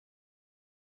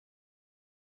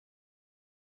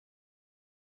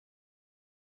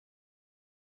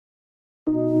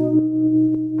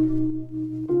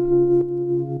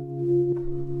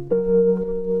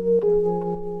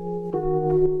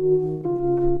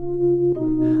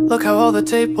Look how all the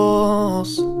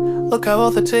tables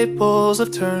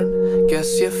have turned.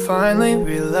 Guess you're finally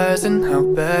realizing how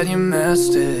bad you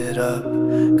messed it up.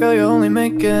 Girl, you're only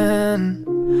making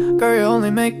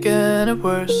it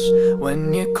worse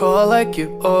when you call like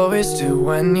you always do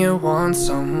when you want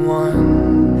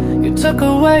someone. You took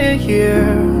away a year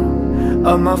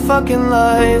of my fucking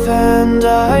life, and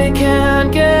I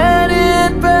can't get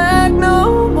it back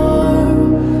no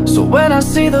more. So when I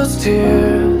see those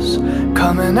tears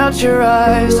coming out your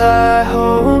eyes, I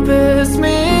hope it's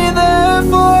me,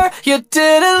 therefore you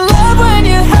didn't love when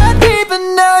you had me, but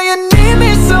now you need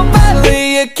me so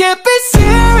badly. You can't be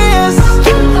serious,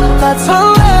 that's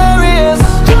hilarious.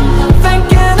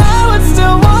 Thinking I would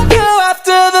still want you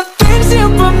after the things you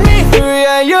put me through.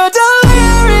 Yeah, you're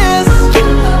delirious,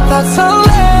 that's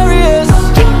hilarious.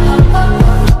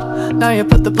 Now you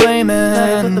put the blame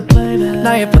in,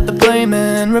 now you put the blame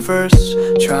in reverse,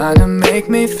 trying to make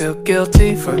me feel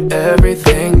guilty for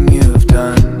everything you've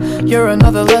done. You're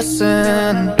another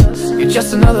lesson, you're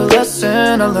just another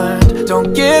lesson I learned.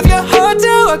 Don't give your heart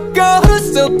to a girl who's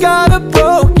still got a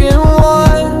broken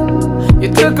one.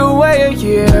 You took away a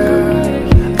year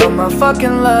of my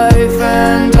fucking life,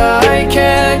 and I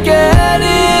can't get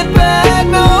it back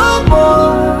no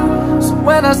more. So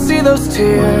when I see those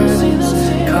tears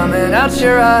coming out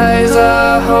your eyes,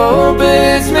 I hope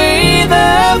it's me,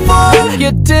 therefore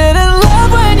you didn't love